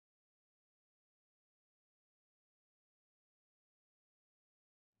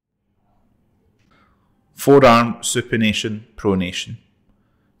Forearm supination, pronation.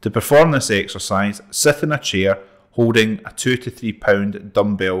 To perform this exercise, sit in a chair holding a 2 to 3 pound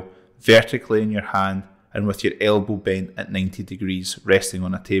dumbbell vertically in your hand and with your elbow bent at 90 degrees, resting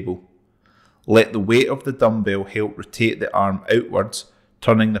on a table. Let the weight of the dumbbell help rotate the arm outwards,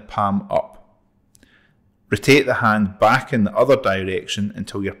 turning the palm up. Rotate the hand back in the other direction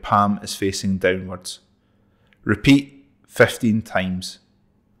until your palm is facing downwards. Repeat 15 times.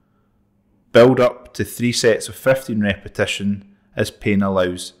 Build up to 3 sets of 15 repetitions as pain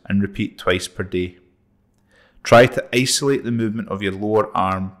allows and repeat twice per day. Try to isolate the movement of your lower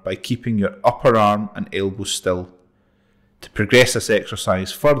arm by keeping your upper arm and elbow still. To progress this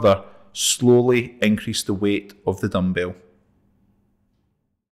exercise further, slowly increase the weight of the dumbbell.